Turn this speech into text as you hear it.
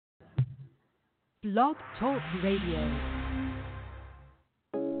Blog Talk Radio.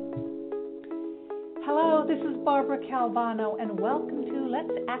 Hello, this is Barbara Calvano, and welcome to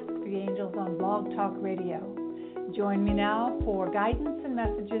Let's Ask the Angels on Blog Talk Radio. Join me now for guidance and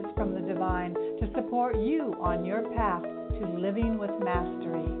messages from the divine to support you on your path to living with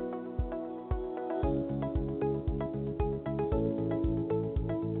mastery.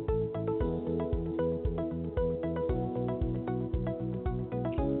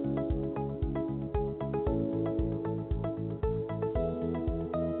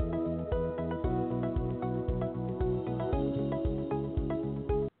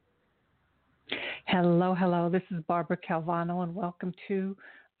 Hello. This is Barbara Calvano, and welcome to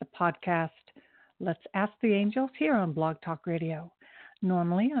the podcast, Let's Ask the Angels, here on Blog Talk Radio.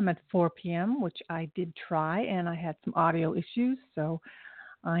 Normally, I'm at 4 p.m., which I did try, and I had some audio issues, so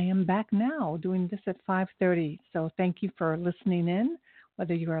I am back now doing this at 5:30. So thank you for listening in,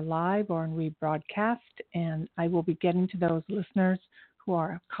 whether you are live or in rebroadcast, and I will be getting to those listeners who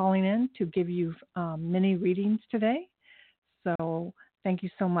are calling in to give you mini readings today. So thank you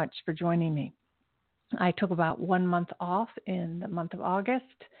so much for joining me. I took about 1 month off in the month of August,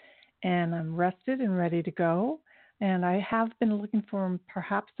 and I'm rested and ready to go. And I have been looking for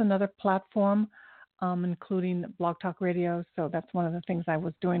perhaps another platform, including Blog Talk Radio. So that's one of the things I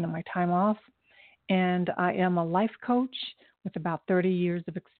was doing on my time off. And I am a life coach with about 30 years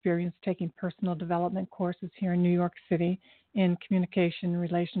of experience taking personal development courses here in New York City in communication,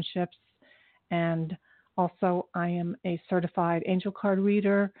 relationships, and also I am a certified angel card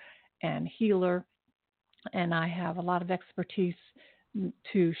reader and healer. And I have a lot of expertise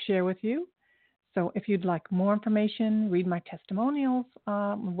to share with you. So if you'd like more information, read my testimonials,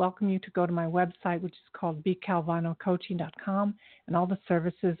 I welcome you to go to my website, which is called bcalvanocoaching.com, and all the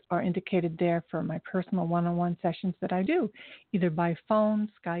services are indicated there for my personal one-on-one sessions that I do, either by phone,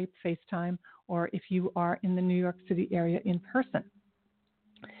 Skype, FaceTime, or if you are in the New York City area in person.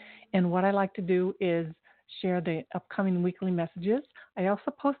 And what I like to do is share the upcoming weekly messages. I also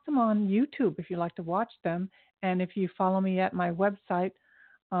post them on YouTube if you like to watch them. And if you follow me at my website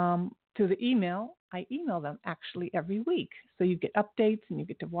through the email, I email them actually every week. So you get updates and you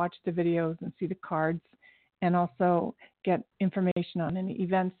get to watch the videos and see the cards and also get information on any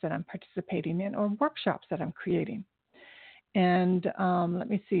events that I'm participating in or workshops that I'm creating. And let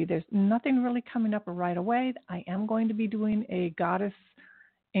me see, there's nothing really coming up right away. I am going to be doing a Goddess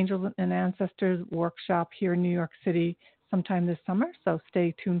Angels and Ancestors workshop here in New York City sometime this summer, so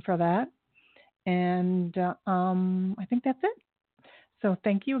stay tuned for that. And I think that's it. So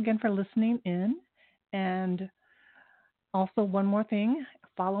thank you again for listening in. And also one more thing,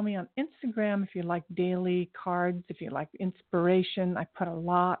 follow me on Instagram if you like daily cards, if you like inspiration. I put a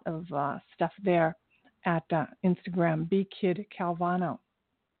lot of stuff there at Instagram, bkidcalvano.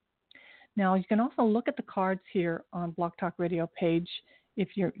 Now you can also look at the cards here on Blog Talk Radio page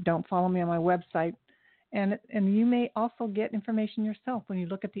if you don't follow me on my website. And you may also get information yourself when you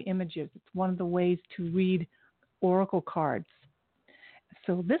look at the images. It's one of the ways to read oracle cards.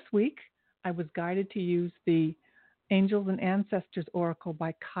 So this week, I was guided to use the Angels and Ancestors Oracle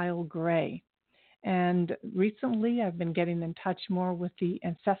by Kyle Gray. And recently, I've been getting in touch more with the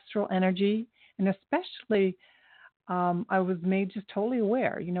ancestral energy, and especially I was made just totally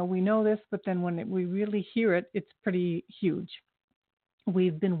aware. You know, we know this, but then when we really hear it, it's pretty huge.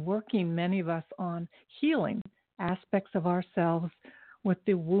 We've been working, many of us, on healing aspects of ourselves with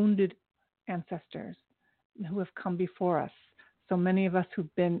the wounded ancestors who have come before us. So many of us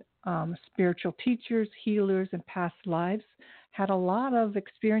who've been spiritual teachers, healers in past lives had a lot of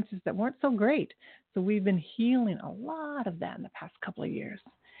experiences that weren't so great. So we've been healing a lot of that in the past couple of years.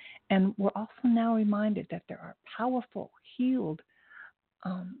 And we're also now reminded that there are powerful, healed,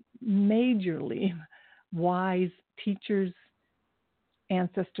 majorly wise teachers,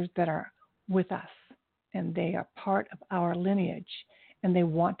 ancestors that are with us, and they are part of our lineage, and they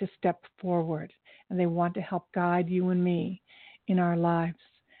want to step forward, and they want to help guide you and me in our lives.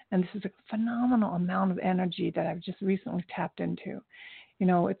 And this is a phenomenal amount of energy that I've just recently tapped into. You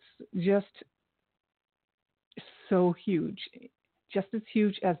know, it's just so huge, just as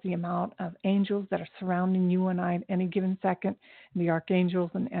huge as the amount of angels that are surrounding you and I at any given second, the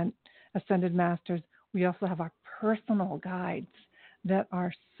archangels and ascended masters. We also have our personal guides that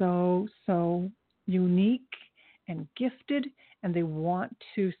are so unique and gifted, and they want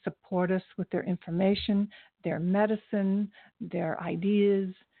to support us with their information, their medicine, their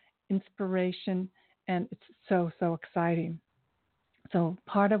ideas, inspiration, and it's so exciting. So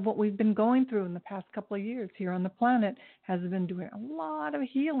part of what we've been going through in the past couple of years here on the planet has been doing a lot of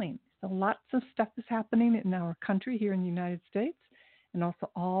healing. So lots of stuff is happening in our country here in the United States and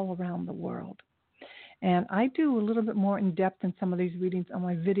also all around the world. And I do a little bit more in depth in some of these readings on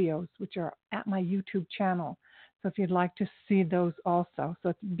my videos, which are at my YouTube channel. So if you'd like to see those also, so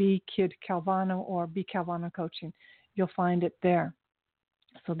it's B Kid Calvano or B Calvano Coaching, you'll find it there.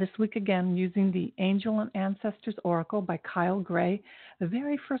 So this week again, using the Angel and Ancestors Oracle by Kyle Gray, the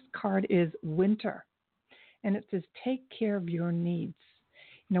very first card is Winter, and it says, take care of your needs.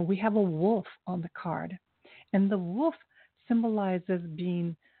 You know, we have a wolf on the card, and the wolf symbolizes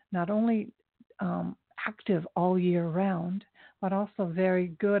being not only active all year round, but also very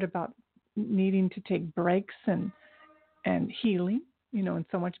good about needing to take breaks and healing, you know, and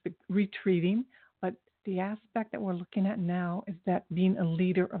so much retreating. But the aspect that we're looking at now is that being a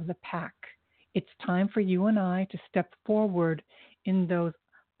leader of the pack. It's time for you and I to step forward in those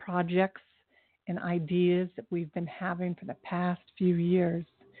projects and ideas that we've been having for the past few years.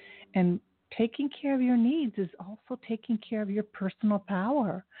 And taking care of your needs is also taking care of your personal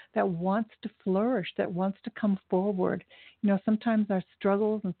power that wants to flourish, that wants to come forward. You know, sometimes our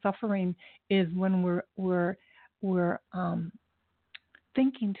struggles and suffering is when we're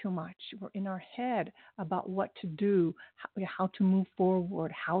thinking too much. We're in our head about what to do, how to move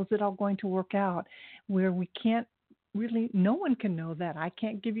forward, how's it all going to work out, where we can't really, no one can know that. I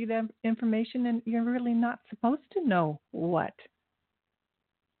can't give you that information, and you're really not supposed to know what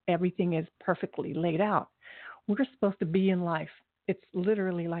everything is perfectly laid out. We're supposed to be in life. It's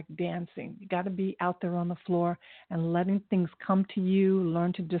literally like dancing. You got to be out there on the floor and letting things come to you,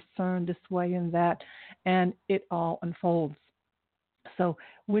 learn to discern this way and that, and it all unfolds. So,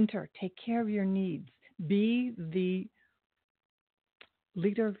 Winter, take care of your needs. Be the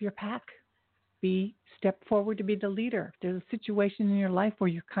leader of your pack. Step forward to be the leader. If there's a situation in your life where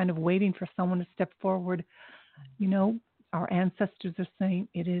you're kind of waiting for someone to step forward, you know, our ancestors are saying,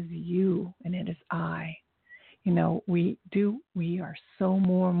 it is you and it is I. You know, we are so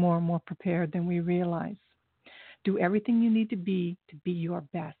more prepared than we realize. Do everything you need to be your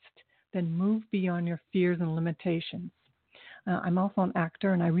best. Then move beyond your fears and limitations. I'm also an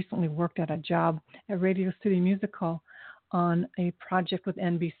actor, and I recently worked at a job at Radio City Music Hall on a project with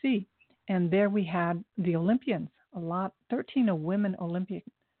NBC. And there we had the Olympians, 13 women Olympic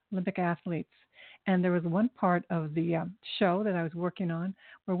athletes. And there was one part of the show that I was working on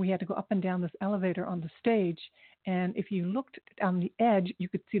where we had to go up and down this elevator on the stage. And if you looked on the edge, you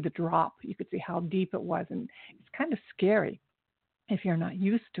could see the drop. You could see how deep it was. And it's kind of scary if you're not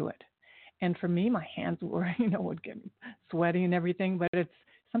used to it. And for me, my hands were, would get sweaty and everything, but it's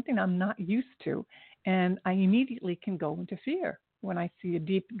something I'm not used to. And I immediately can go into fear when I see a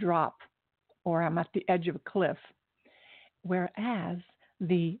deep drop or I'm at the edge of a cliff. Whereas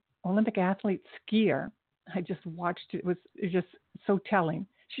the Olympic athlete skier, I just watched it. It was just so telling.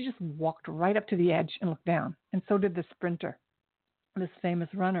 She just walked right up to the edge and looked down. And so did the sprinter, this famous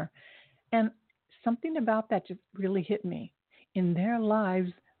runner. And something about that just really hit me. In their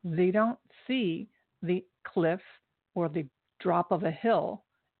lives, they don't see the cliff or the drop of a hill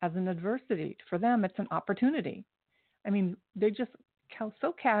as an adversity. For them, it's an opportunity. I mean, they just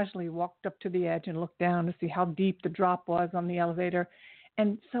so casually walked up to the edge and looked down to see how deep the drop was on the elevator.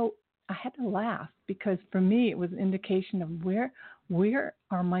 And so I had to laugh because for me, it was an indication of where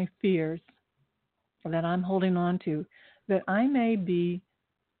are my fears that I'm holding on to, that I may be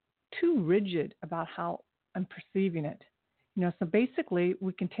too rigid about how I'm perceiving it. So basically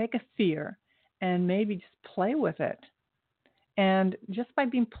we can take a fear and maybe just play with it. And just by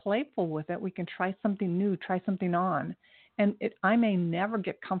being playful with it, we can try something new, try something on. And I may never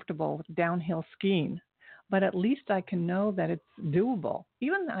get comfortable with downhill skiing, but at least I can know that it's doable.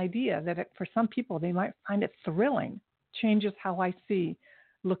 Even the idea that for some people, they might find it thrilling changes how I see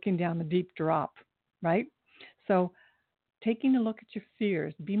looking down the deep drop, right? So taking a look at your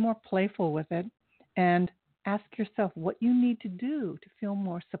fears, be more playful with it, and ask yourself what you need to do to feel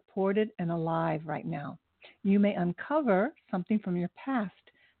more supported and alive right now. You may uncover something from your past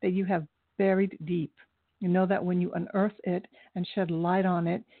that you have buried deep. You know that when you unearth it and shed light on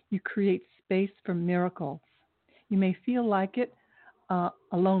it, you create space for miracles. You may feel like it, a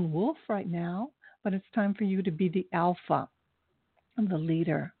lone wolf right now, but it's time for you to be the alpha, the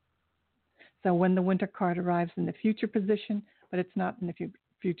leader. So when the Winter card arrives in the future position, but it's not in the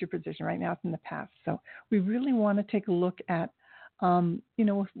future position right now, it's in the past. So we really want to take a look at,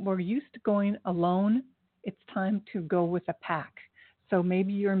 if we're used to going alone, it's time to go with a pack. So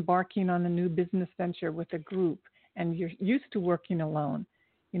maybe you're embarking on a new business venture with a group and you're used to working alone.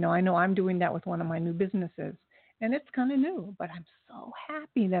 I know I'm doing that with one of my new businesses and it's kind of new, but I'm so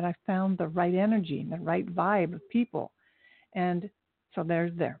happy that I found the right energy and the right vibe of people. And so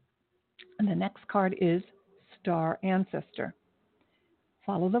there's there. And the next card is Star Ancestor.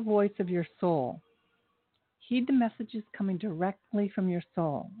 Follow the voice of your soul. heed the messages coming directly from your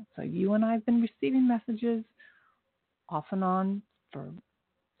soul. So you and I have been receiving messages off and on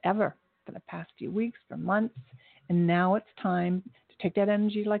forever, for the past few weeks, for months, and now it's time to take that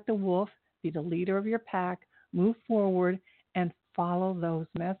energy like the wolf, be the leader of your pack, move forward, and follow those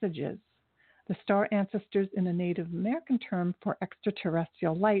messages. The star ancestors in a Native American term for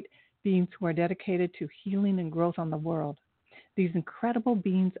extraterrestrial light, beings who are dedicated to healing and growth on the world. These incredible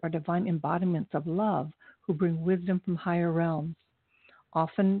beings are divine embodiments of love who bring wisdom from higher realms.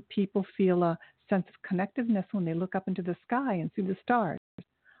 Often people feel a sense of connectiveness when they look up into the sky and see the stars.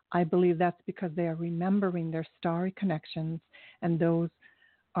 I believe that's because they are remembering their starry connections, and those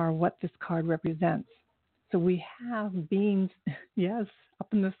are what this card represents. So we have beings, yes,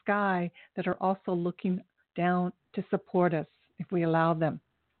 up in the sky that are also looking down to support us if we allow them.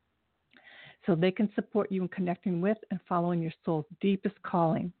 So they can support you in connecting with and following your soul's deepest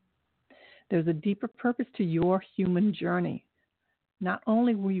calling. There's a deeper purpose to your human journey. Not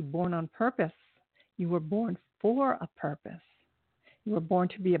only were you born on purpose, you were born for a purpose. You were born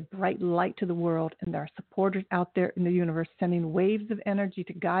to be a bright light to the world, and there are supporters out there in the universe sending waves of energy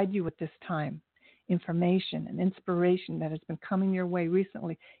to guide you at this time. Information and inspiration that has been coming your way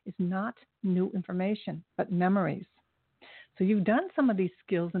recently is not new information, but memories. So you've done some of these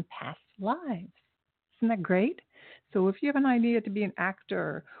skills in past lives. Isn't that great? So if you have an idea to be an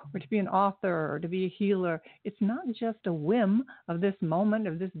actor or to be an author or to be a healer, it's not just a whim of this moment,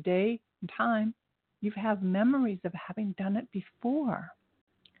 of this day and time. You have memories of having done it before.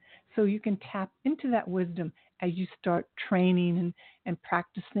 So you can tap into that wisdom as you start training and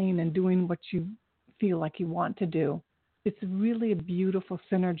practicing and doing what you feel like you want to do. It's really a beautiful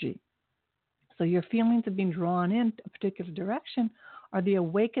synergy. So your feelings of being drawn in a particular direction are the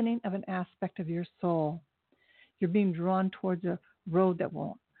awakening of an aspect of your soul. You're being drawn towards a road that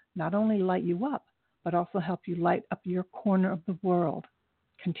will not only light you up, but also help you light up your corner of the world.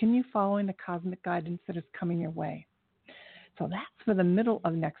 Continue following the cosmic guidance that is coming your way. So that's for the middle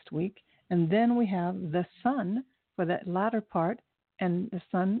of next week. And then we have the sun for that latter part. And the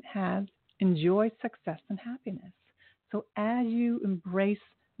sun has enjoy, success, and happiness. So as you embrace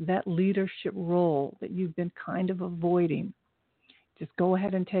that leadership role that you've been kind of avoiding, just go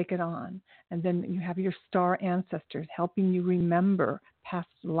ahead and take it on. And then you have your star ancestors helping you remember past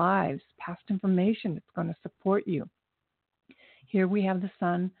lives, past information that's going to support you. Here we have the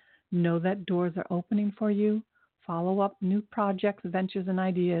sun. Know that doors are opening for you. Follow up new projects, ventures, and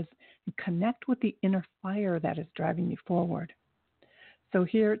ideas, and connect with the inner fire that is driving you forward. So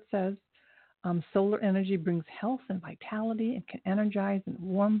here it says, solar energy brings health and vitality and can energize and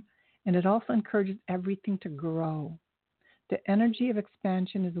warm, and it also encourages everything to grow. The energy of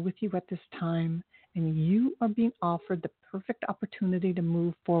expansion is with you at this time, and you are being offered the perfect opportunity to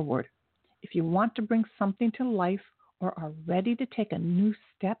move forward. If you want to bring something to life or are ready to take a new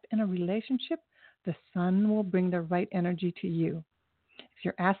step in a relationship, the sun will bring the right energy to you. If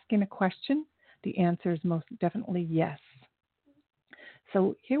you're asking a question, the answer is most definitely yes.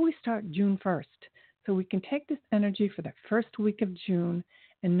 So here we start June 1st. So we can take this energy for the first week of June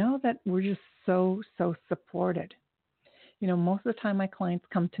and know that we're just so supported. You know, most of the time my clients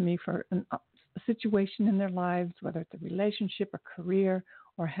come to me for a situation in their lives, whether it's a relationship, a career,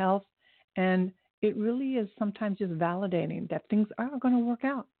 or health, and it really is sometimes just validating that things are going to work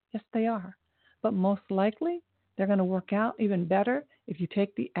out. Yes, they are. But most likely, they're going to work out even better if you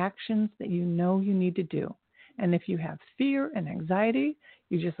take the actions that you know you need to do. And if you have fear and anxiety,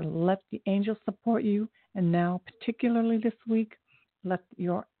 you just let the angels support you. And now, particularly this week, let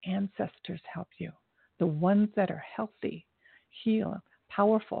your ancestors help you. The ones that are healthy, heal,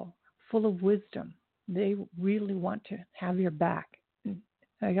 powerful, full of wisdom. They really want to have your back. And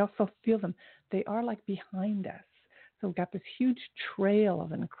I also feel them. They are like behind us. So we've got this huge trail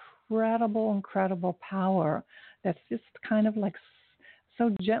of incredible power that's just kind of like so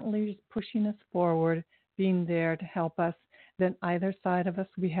gently just pushing us forward, being there to help us. Then either side of us,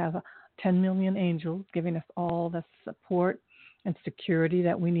 we have 10 million angels giving us all the support and security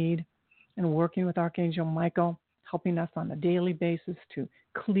that we need, and working with Archangel Michael, helping us on a daily basis to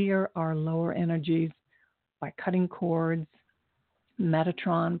clear our lower energies by cutting cords,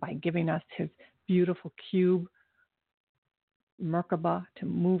 Metatron by giving us his beautiful cube, Merkaba, to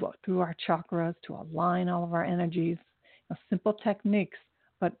move through our chakras, to align all of our energies. Simple techniques,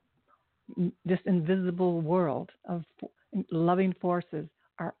 but this invisible world of loving forces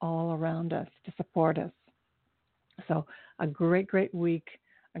are all around us to support us. So a great week,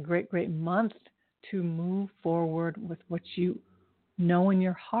 a great month to move forward with what you know in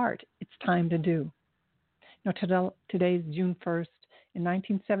your heart it's time to do. Now, today's June 1st. In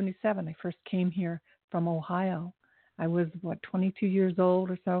 1977, I first came here from Ohio. I was, 22 years old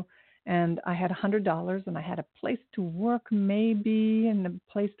or so, and I had $100, and I had a place to work maybe and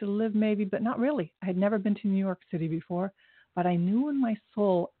a place to live maybe, but not really. I had never been to New York City before, but I knew in my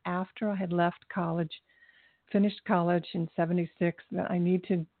soul after I had left college, finished college in 76, that I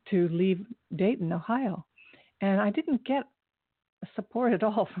needed to leave Dayton, Ohio. And I didn't get support at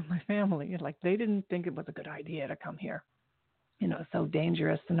all from my family. Like, they didn't think it was a good idea to come here, so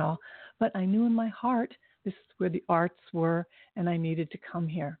dangerous and all. But I knew in my heart this is where the arts were, and I needed to come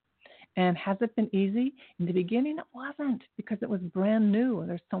here. And has it been easy? In the beginning, it wasn't, because it was brand new. And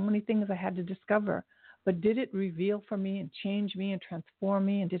there's so many things I had to discover. But did it reveal for me and change me and transform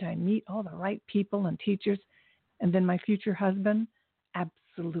me? And did I meet all the right people and teachers? And then my future husband?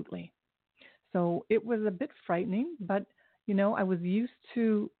 Absolutely. So it was a bit frightening, but, I was used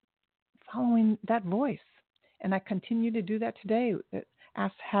to following that voice. And I continue to do that today. It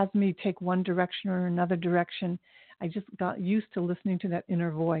has me take one direction or another direction. I just got used to listening to that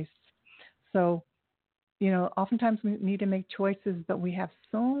inner voice. So, oftentimes we need to make choices, but we have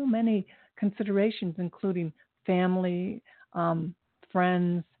so many considerations, including family,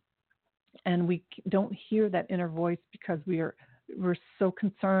 friends, and we don't hear that inner voice because we're so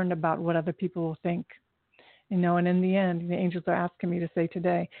concerned about what other people will think. And in the end, the angels are asking me to say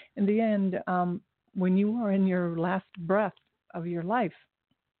today, in the end, when you are in your last breath of your life,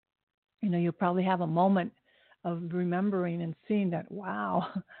 you'll probably have a moment of remembering and seeing that, wow,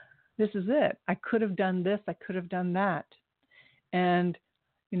 this is it. I could have done this. I could have done that. And,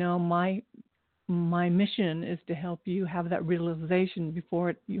 my mission is to help you have that realization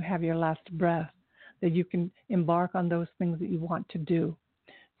before you have your last breath, that you can embark on those things that you want to do.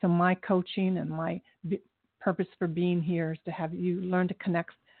 So my coaching and my purpose for being here is to have you learn to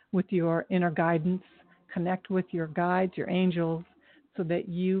connect with your inner guidance, connect with your guides, your angels, so that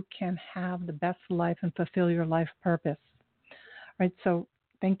you can have the best life and fulfill your life purpose. All right, so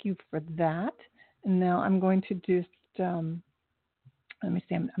thank you for that. And now I'm going to just, let me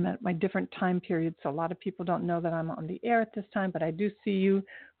see, I'm at my different time period, so a lot of people don't know that I'm on the air at this time, but I do see you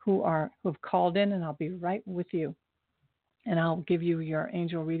who have called in, and I'll be right with you. And I'll give you your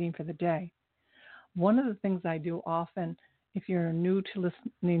angel reading for the day. One of the things I do often, if you're new to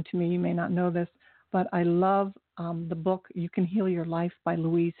listening to me, you may not know this, but I love the book You Can Heal Your Life by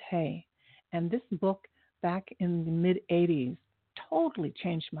Louise Hay. And this book back in the mid-'80s totally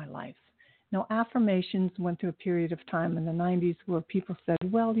changed my life. Now, affirmations went through a period of time in the 90s where people said,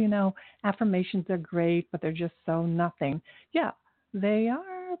 well, affirmations are great, but they're just so nothing. Yeah, they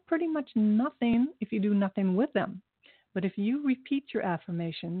are pretty much nothing if you do nothing with them. But if you repeat your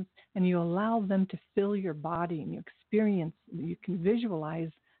affirmations and you allow them to fill your body and you experience, you can visualize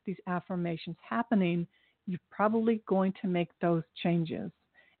these affirmations happening, you're probably going to make those changes.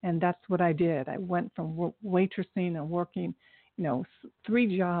 And that's what I did. I went from waitressing and working,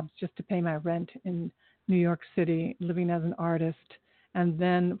 3 jobs just to pay my rent in New York City, living as an artist, and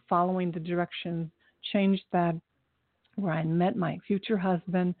then following the directions, changed that, where I met my future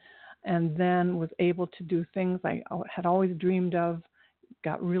husband, and then was able to do things I had always dreamed of,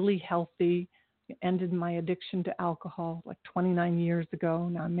 got really healthy, ended my addiction to alcohol like 29 years ago.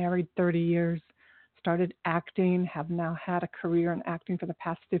 Now I'm married 30 years, started acting, have now had a career in acting for the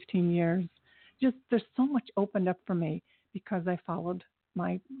past 15 years. Just there's so much opened up for me because I followed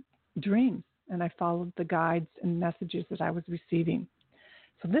my dreams and I followed the guides and messages that I was receiving.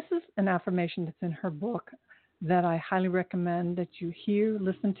 So this is an affirmation that's in her book that I highly recommend that you hear,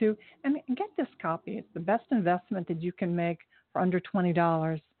 listen to, and get this copy. It's the best investment that you can make for under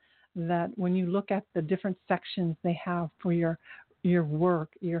 $20, that when you look at the different sections they have for your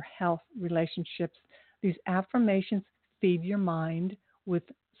work, your health, relationships, these affirmations feed your mind with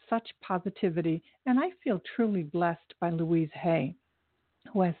such positivity. And I feel truly blessed by Louise Hay,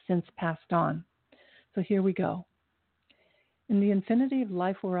 who has since passed on. So here we go. In the infinity of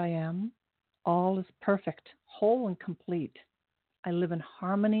life where I am, all is perfect, whole and complete. I live in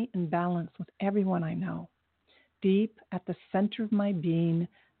harmony and balance with everyone I know. Deep at the center of my being,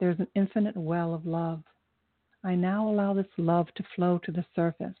 there's an infinite well of love. I now allow this love to flow to the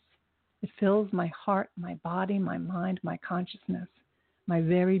surface. It fills my heart, my body, my mind, my consciousness, my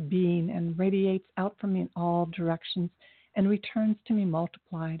very being, and radiates out from me in all directions and returns to me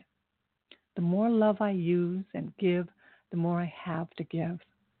multiplied. The more love I use and give, the more I have to give.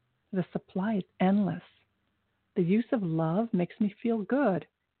 The supply is endless. The use of love makes me feel good.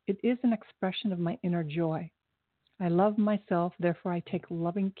 It is an expression of my inner joy. I love myself, therefore I take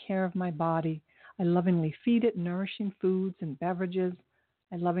loving care of my body. I lovingly feed it nourishing foods and beverages.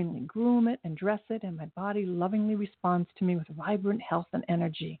 I lovingly groom it and dress it, and my body lovingly responds to me with vibrant health and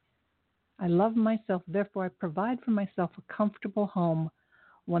energy. I love myself, therefore I provide for myself a comfortable home,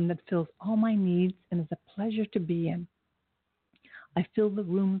 one that fills all my needs and is a pleasure to be in. I fill the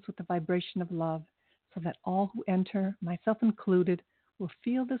rooms with the vibration of love so that all who enter, myself included, will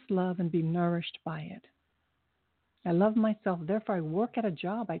feel this love and be nourished by it. I love myself, therefore I work at a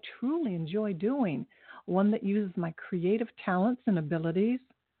job I truly enjoy doing, one that uses my creative talents and abilities,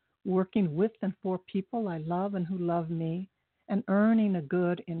 working with and for people I love and who love me, and earning a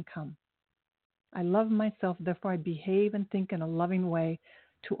good income. I love myself, therefore I behave and think in a loving way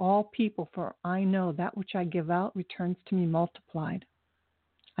to all people, for I know that which I give out returns to me multiplied.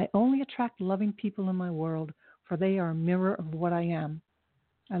 I only attract loving people in my world, for they are a mirror of what I am.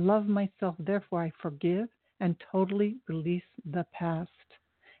 I love myself, therefore I forgive and totally release the past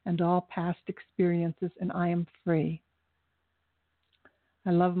and all past experiences, and I am free.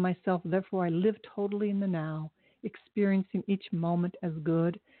 I love myself, therefore I live totally in the now, experiencing each moment as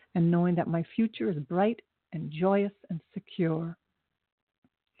good and knowing that my future is bright and joyous and secure.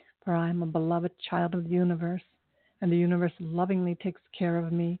 For I am a beloved child of the universe, and the universe lovingly takes care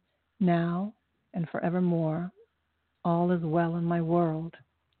of me now and forevermore. All is well in my world.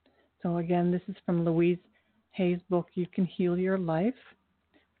 So again, this is from Louise Hay's book, You Can Heal Your Life,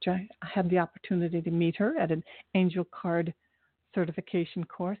 which I had the opportunity to meet her at an angel card certification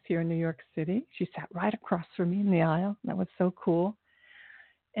course here in New York City. She sat right across from me in the aisle. That was so cool.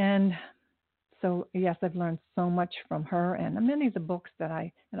 And so, yes, I've learned so much from her and many of the books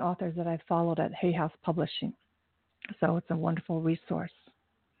and authors that I've followed at Hay House Publishing. So it's a wonderful resource.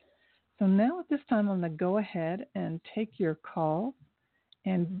 So now at this time, I'm going to go ahead and take your call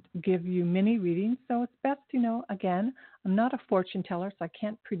and give you mini readings. So it's best, again, I'm not a fortune teller, so I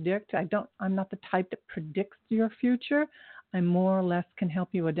can't predict. I'm not the type that predicts your future. I more or less can help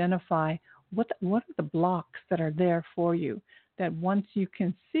you identify what are the blocks that are there for you that once you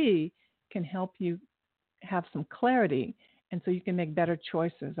can see can help you have some clarity, and so you can make better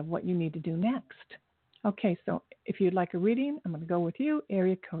choices of what you need to do next. Okay, so if you'd like a reading, I'm going to go with you.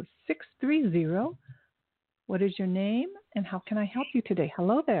 Area code 630. What is your name, and how can I help you today?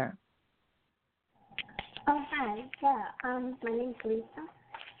 Hello there. Oh, hi. Yeah, my name's Lisa.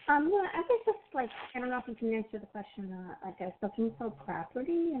 I was just I don't know if you can answer the question. I was looking for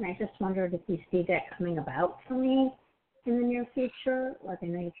property, and I just wondered if you see that coming about for me in the near future. I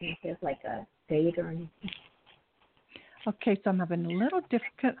know you can't give a date or anything. Okay, so I'm having a little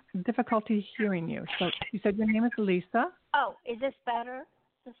difficulty hearing you. So you said your name is Lisa? Oh, is this better?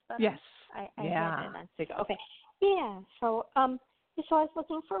 Yes. I yeah. had it on speaker. Okay. Yeah. So I was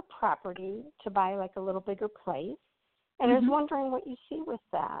looking for a property to buy a little bigger place, and I was wondering what you see with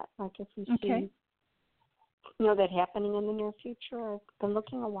that. If you see, that happening in the near future. I've been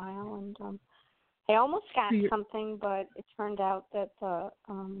looking a while, and I almost got something, but it turned out that the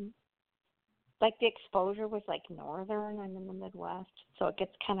exposure was northern. I'm in the Midwest, so it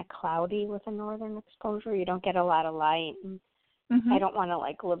gets kind of cloudy with a northern exposure. You don't get a lot of light, and I don't want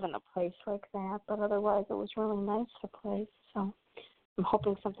to live in a place like that. But otherwise, it was really nice, the place. So I'm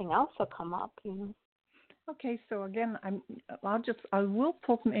hoping something else will come up. Okay, so again, I will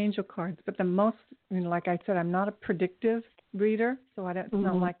pull some angel cards, but the most, like I said, I'm not a predictive reader, so it's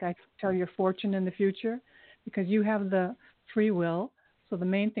not like I tell your fortune in the future, because you have the free will. So the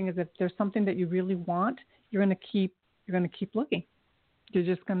main thing is if there's something that you really want, you're going to keep looking. You're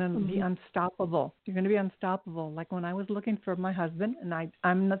just going to be unstoppable. You're going to be unstoppable. Like when I was looking for my husband, and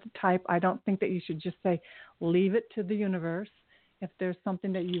I'm not the type, I don't think that you should just say, leave it to the universe. If there's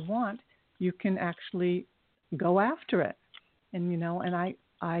something that you want, you can actually go after it. And, and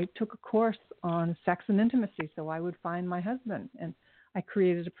I took a course on sex and intimacy, so I would find my husband. And I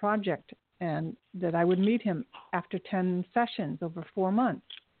created a project and that I would meet him after 10 sessions over 4 months.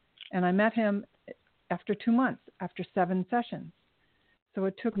 And I met him after 2 months, after 7 sessions. So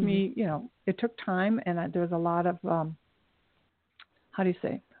it took me, it took time, and there was a lot of, a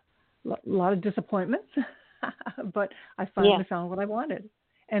lot of disappointments. But I finally found what I wanted.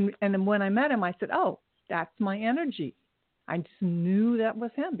 And then when I met him, I said, oh, that's my energy. I just knew that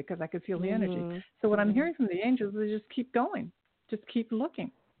was him because I could feel the energy. So what I'm hearing from the angels is just keep going. Just keep looking,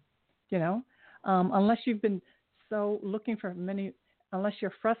 unless you've been so looking for unless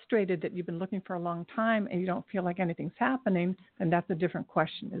you're frustrated that you've been looking for a long time and you don't feel like anything's happening, then that's a different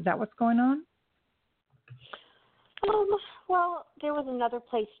question. Is that what's going on? Well, there was another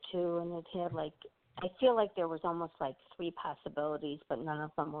place too, and it had I feel like there was almost 3 possibilities, but none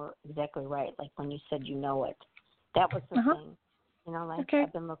of them were exactly right. Like when you said it. That was the thing.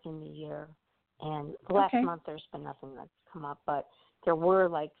 I've been looking a year, and the last month there's been nothing that's come up, but there were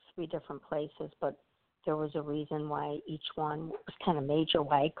 3 different places, but there was a reason why each one was kind of major,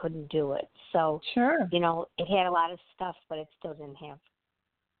 why I couldn't do it. So, Sure. it had a lot of stuff, but it still didn't have,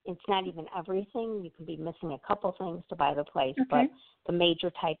 it's not even everything. You can be missing a couple things to buy the place, but the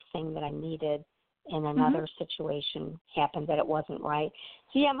major type thing that I needed in another situation happened that it wasn't right.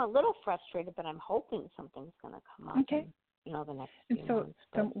 So, yeah, I'm a little frustrated, but I'm hoping something's going to come up in, the next few months.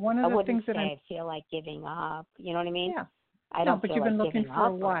 But one of the things that I feel like giving up. You know what I mean? Yeah. I don't but feel you've been like looking giving for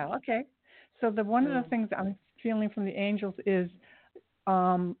a up while. Okay. So one of the things that I'm feeling from the angels is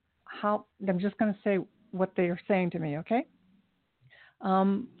how I'm just going to say what they are saying to me, okay?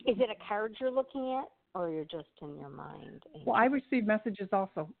 Is it a card you're looking at, or you're just in your mind? Well, I receive messages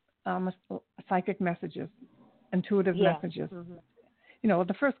also, psychic messages, intuitive messages. Mm-hmm.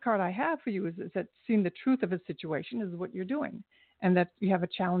 The first card I have for you is that seeing the truth of a situation is what you're doing, and that you have a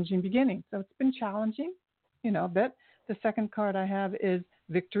challenging beginning. So it's been challenging, a bit. The second card I have is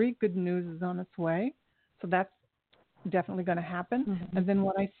victory. Good news is on its way. So that's definitely going to happen. Mm-hmm. And then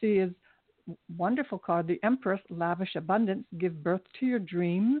what I see is wonderful card, the Empress, lavish abundance, give birth to your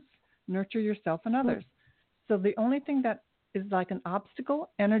dreams, nurture yourself and others. So the only thing that is like an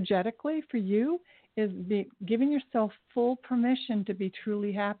obstacle energetically for you is giving yourself full permission to be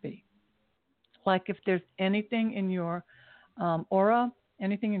truly happy. Like if there's anything in your aura,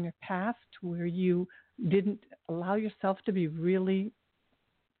 anything in your past where you didn't allow yourself to be really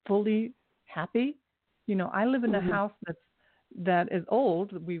fully happy. I live in a house that is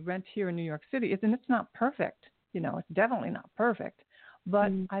old. We rent here in New York City, and it's not perfect. It's definitely not perfect.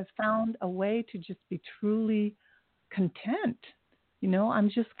 But I've found a way to just be truly content. I'm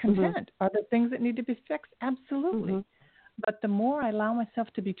just content. Are there things that need to be fixed? Absolutely. But the more I allow myself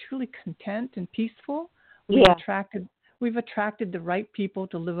to be truly content and peaceful, we've attracted the right people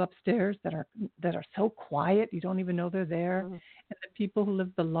to live upstairs that are so quiet you don't even know they're there. And the people who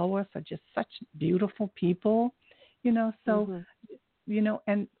live below us are just such beautiful people, So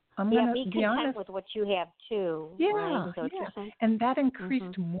and I'm gonna be be honest with what you have too. Yeah, right? And that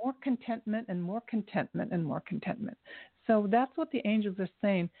increased more contentment and more contentment and more contentment. So that's what the angels are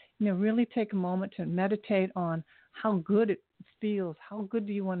saying. Really take a moment to meditate on how good it feels. How good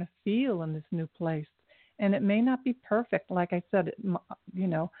do you want to feel in this new place? And it may not be perfect. Like I said,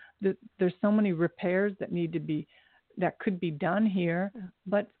 there's so many repairs that could be done here.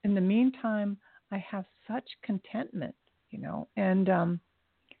 But in the meantime, I have such contentment, and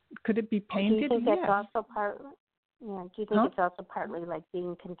could it be painted? Do you think yes. that's also part? Yeah. Do you think it's also partly like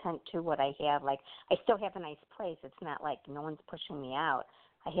being content to what I have? Like I still have a nice place. It's not like no one's pushing me out.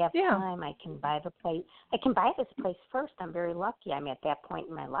 I have time. I can buy the place. I can buy this place first. I'm very lucky. I'm at that point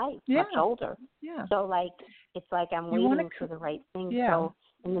in my life, much older. Yeah. So it's like I'm waiting for the right thing. Yeah. So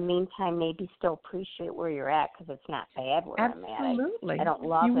in the meantime, maybe still appreciate where you're at because it's not bad where I'm at. Absolutely. I don't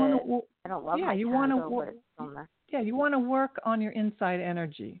love it. I don't love my condo, but it's still nice. Yeah, you want to work on your inside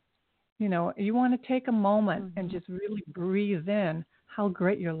energy. You want to take a moment and just really breathe in how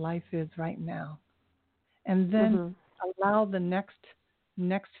great your life is right now. And then allow the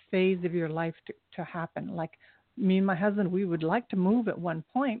next phase of your life to happen. Like me and my husband, we would like to move at one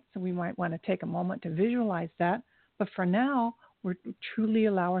point, so we might want to take a moment to visualize that. But for now, we truly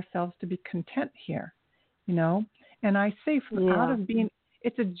allow ourselves to be content here, And I say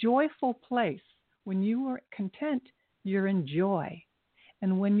it's a joyful place. When you are content, you're in joy.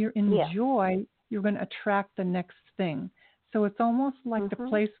 And when you're in joy, you're going to attract the next thing. So it's almost like the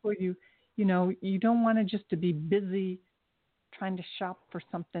place where you don't want to just to be busy trying to shop for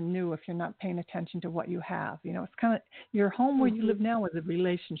something new if you're not paying attention to what you have. It's kind of your home where you live now is a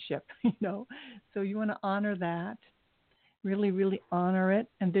relationship, So you want to honor that, really, really honor it.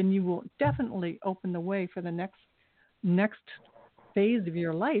 And then you will definitely open the way for the next phase of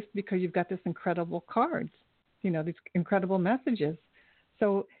your life because you've got this incredible cards, these incredible messages.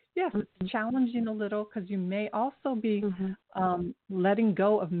 So, yes, it's challenging a little because you may also be letting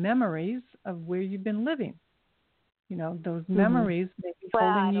go of memories of where you've been living. Those memories may be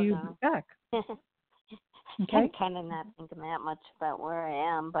holding you back. Okay? I'm kind of not thinking that much about where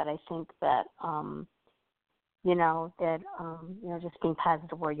I am, but I think that, just being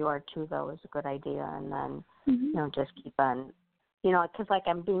positive where you are too, though, is a good idea. And then, just keep on, because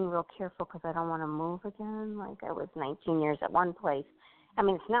I'm being real careful because I don't want to move again. Like I was 19 years at one place. I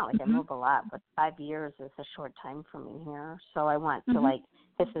mean, it's not like I move a lot, but 5 years is a short time for me here. So I want to,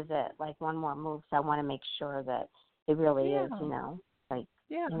 this is it, like one more move. So I want to make sure that it really is,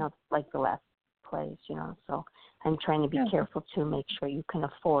 like the last place, So I'm trying to be careful to make sure you can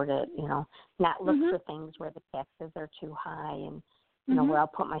afford it, not look for things where the taxes are too high and, where I'll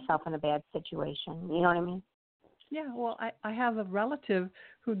put myself in a bad situation. You know what I mean? Yeah, well, I have a relative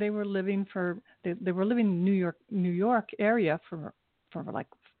who they were living in New York area for like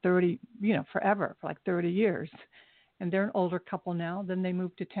 30, forever, for like 30 years. And they're an older couple now. Then they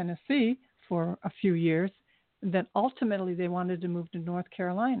moved to Tennessee for a few years. And then ultimately they wanted to move to North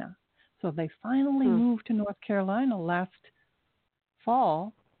Carolina. So they finally moved to North Carolina last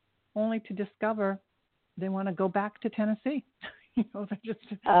fall, only to discover they want to go back to Tennessee. They're just.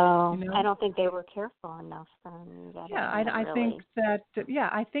 I don't think they were careful enough then. I think that.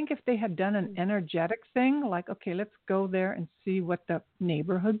 I think if they had done an energetic thing, like, okay, let's go there and see what the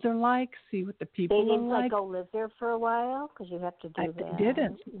neighborhoods are like, see what the people are like. They didn't go live there for a while because you have to do that.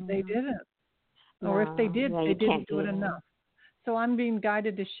 They didn't. Or if they did, they didn't do it enough. So I'm being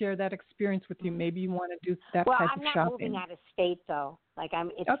guided to share that experience with you. Maybe you want to do that type of shopping. Well, I'm not moving out of state though.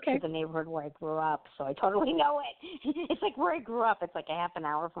 It's to the neighborhood where I grew up, so I totally know it. It's like where I grew up. It's like a half an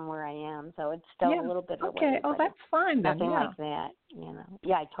hour from where I am, so it's still a little bit away. Okay. Oh, that's fine then. Nothing like that.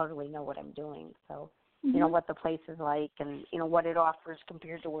 Yeah, I totally know what I'm doing. So what the place is like, and what it offers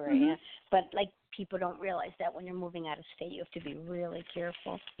compared to where I am. But like people don't realize that when you're moving out of state, you have to be really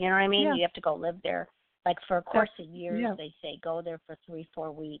careful. You know what I mean? Yeah. You have to go live there. Like for a course of years, they say go there for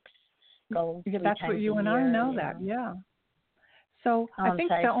 3-4 weeks. Go. Yeah, that's what you and I know that. Yeah. So I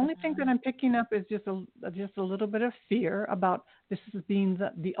think the only thing that I'm picking up is just a little bit of fear about this as being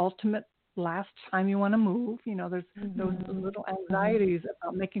the ultimate last time you want to move. There's those little anxieties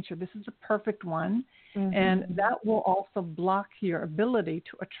about making sure this is the perfect one, and that will also block your ability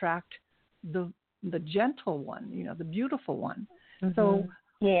to attract the gentle one, the beautiful one. So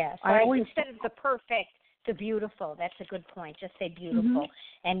instead of the perfect, the beautiful. That's a good point. Just say beautiful,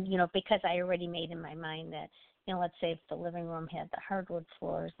 and because I already made in my mind that. Let's say if the living room had the hardwood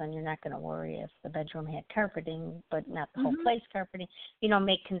floors, then you're not going to worry if the bedroom had carpeting, but not the whole place carpeting.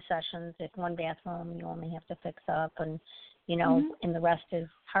 Make concessions. If one bathroom you only have to fix up, and and the rest is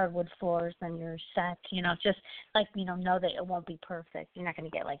hardwood floors, then you're set. Just like know that it won't be perfect. You're not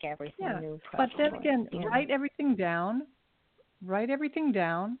going to get like everything new. But then again, write everything down. Write everything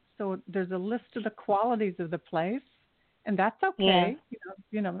down. So there's a list of the qualities of the place, and that's okay.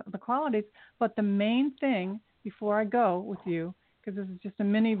 The qualities. But the main thing. Before I go with you, because this is just a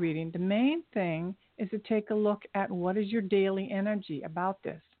mini reading, the main thing is to take a look at what is your daily energy about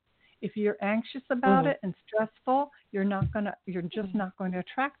this. If you're anxious about it and stressful, you're just not going to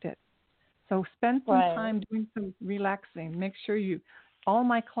attract it. So spend some time doing some relaxing. Make sure all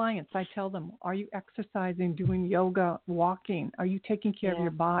my clients, I tell them, are you exercising, doing yoga, walking? Are you taking care of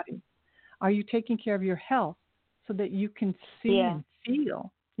your body? Are you taking care of your health so that you can see and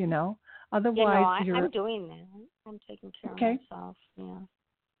feel, Otherwise, I'm doing that. I'm taking care of myself. Yeah.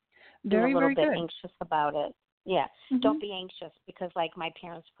 Very, very good. A little bit anxious about it. Yeah. Don't be anxious because, like, my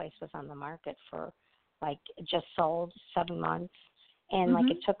parents' place was on the market for, like, just sold 7 months. And,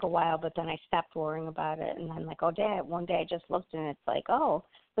 like, it took a while, but then I stopped worrying about it. And I'm like, Dad, one day I just looked and it's like,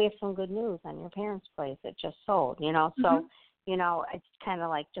 we have some good news on your parents' place. It just sold, So, it's kind of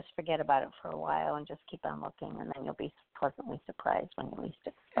like just forget about it for a while and just keep on looking, and then you'll be pleasantly surprised when you least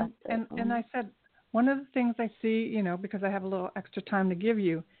expect it. And I said, one of the things I see, because I have a little extra time to give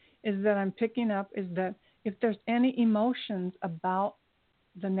you, is that I'm picking up is that if there's any emotions about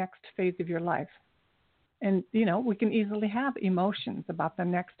the next phase of your life, and, we can easily have emotions about the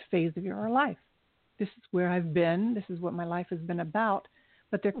next phase of your life. This is where I've been. This is what my life has been about.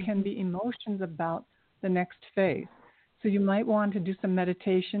 But there can be emotions about the next phase. So you might want to do some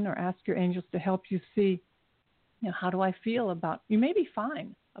meditation or ask your angels to help you see, how do I feel about, you may be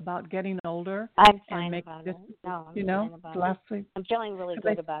fine about getting older. I'm fine about it. No, I'm fine about it. I'm feeling really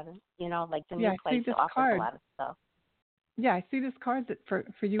good about it. Like the new place offers a lot of stuff. Yeah, I see this card that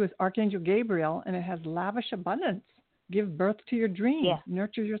for you is Archangel Gabriel, and it has lavish abundance. Give birth to your dreams.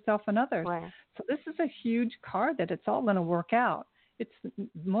 Nurture yourself and others. Right. So this is a huge card that it's all going to work out. It's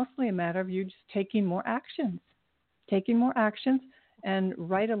mostly a matter of you just taking more actions and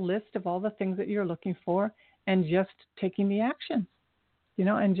write a list of all the things that you're looking for and just taking the action,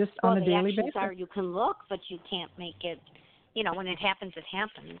 and just on a daily basis. Are you can look, but you can't make it, when it happens,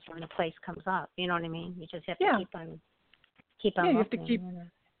 when the place comes up. You know what I mean? You just have to keep on looking. You have to keep,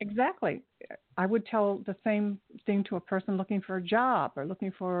 exactly. I would tell the same thing to a person looking for a job or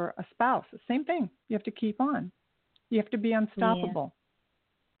looking for a spouse. The same thing. You have to keep on. You have to be unstoppable.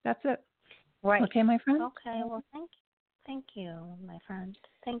 That's it. Right. Okay, my friend? Okay, well, thank you, my friend.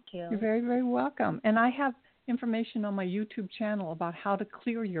 Thank you. You're very, very welcome. And I have information on my YouTube channel about how to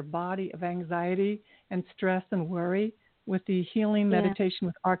clear your body of anxiety and stress and worry with the healing meditation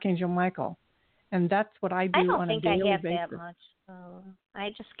with Archangel Michael. And that's what I do on a daily basis. I don't think I have that much. I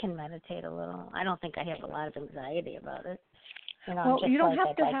just can meditate a little. I don't think I have a lot of anxiety about it. Well, just you don't like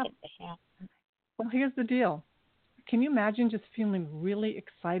have to have. it to happen. Well, here's the deal. Can you imagine just feeling really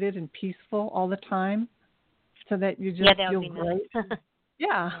excited and peaceful all the time, so that you just that feel would be great? nice.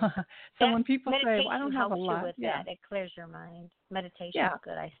 Yeah. So when people say, well, "I don't have a meditation lot," helps you with that. It clears your mind. Meditation yeah, is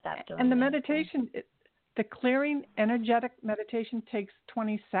good. I stopped doing and the that. meditation, the clearing, energetic meditation takes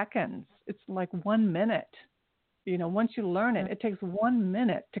 20 seconds. It's like 1 minute. Once you learn it, it takes 1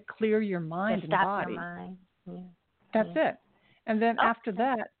 minute to clear your mind and body. Your mind. Yeah. That's it. And then after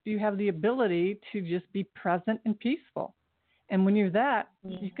that, you have the ability to just be present and peaceful. And when you're that,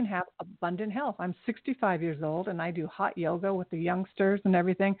 you can have abundant health. I'm 65 years old, and I do hot yoga with the youngsters and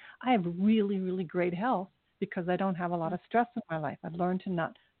everything. I have really, really great health because I don't have a lot of stress in my life. I've learned to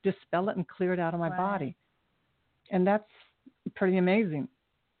not dispel it and clear it out of my body. And that's pretty amazing.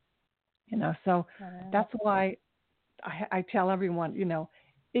 So that's why I tell everyone, you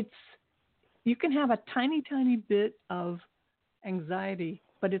can have a tiny, tiny bit of anxiety,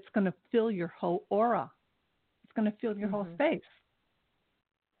 but it's going to fill your whole aura. It's going to fill your whole space.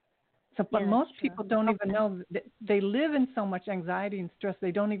 So, but most people don't even know that they live in so much anxiety and stress.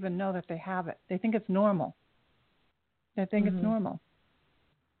 They don't even know that they have it. They think it's normal. They think it's normal.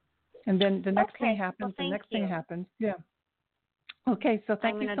 And then the next thing happens. Well, thing happens. Yeah. Okay. So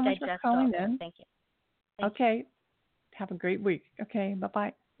thank you so much for calling in. Thank you. Okay. Have a great week. Okay.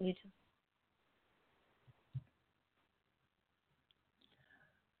 Bye-bye. You too.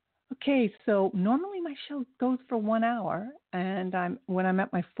 Okay, so normally my show goes for 1 hour, and when I'm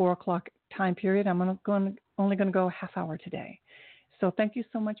at my 4 o'clock time period, I'm only going to go a half hour today. So thank you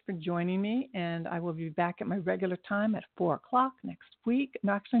so much for joining me, and I will be back at my regular time at 4 o'clock next week.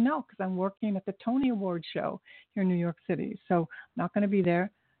 No, actually, no, because I'm working at the Tony Award show here in New York City, so I'm not going to be there.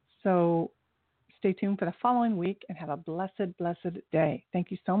 So stay tuned for the following week, and have a blessed, blessed day.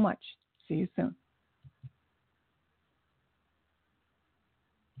 Thank you so much. See you soon.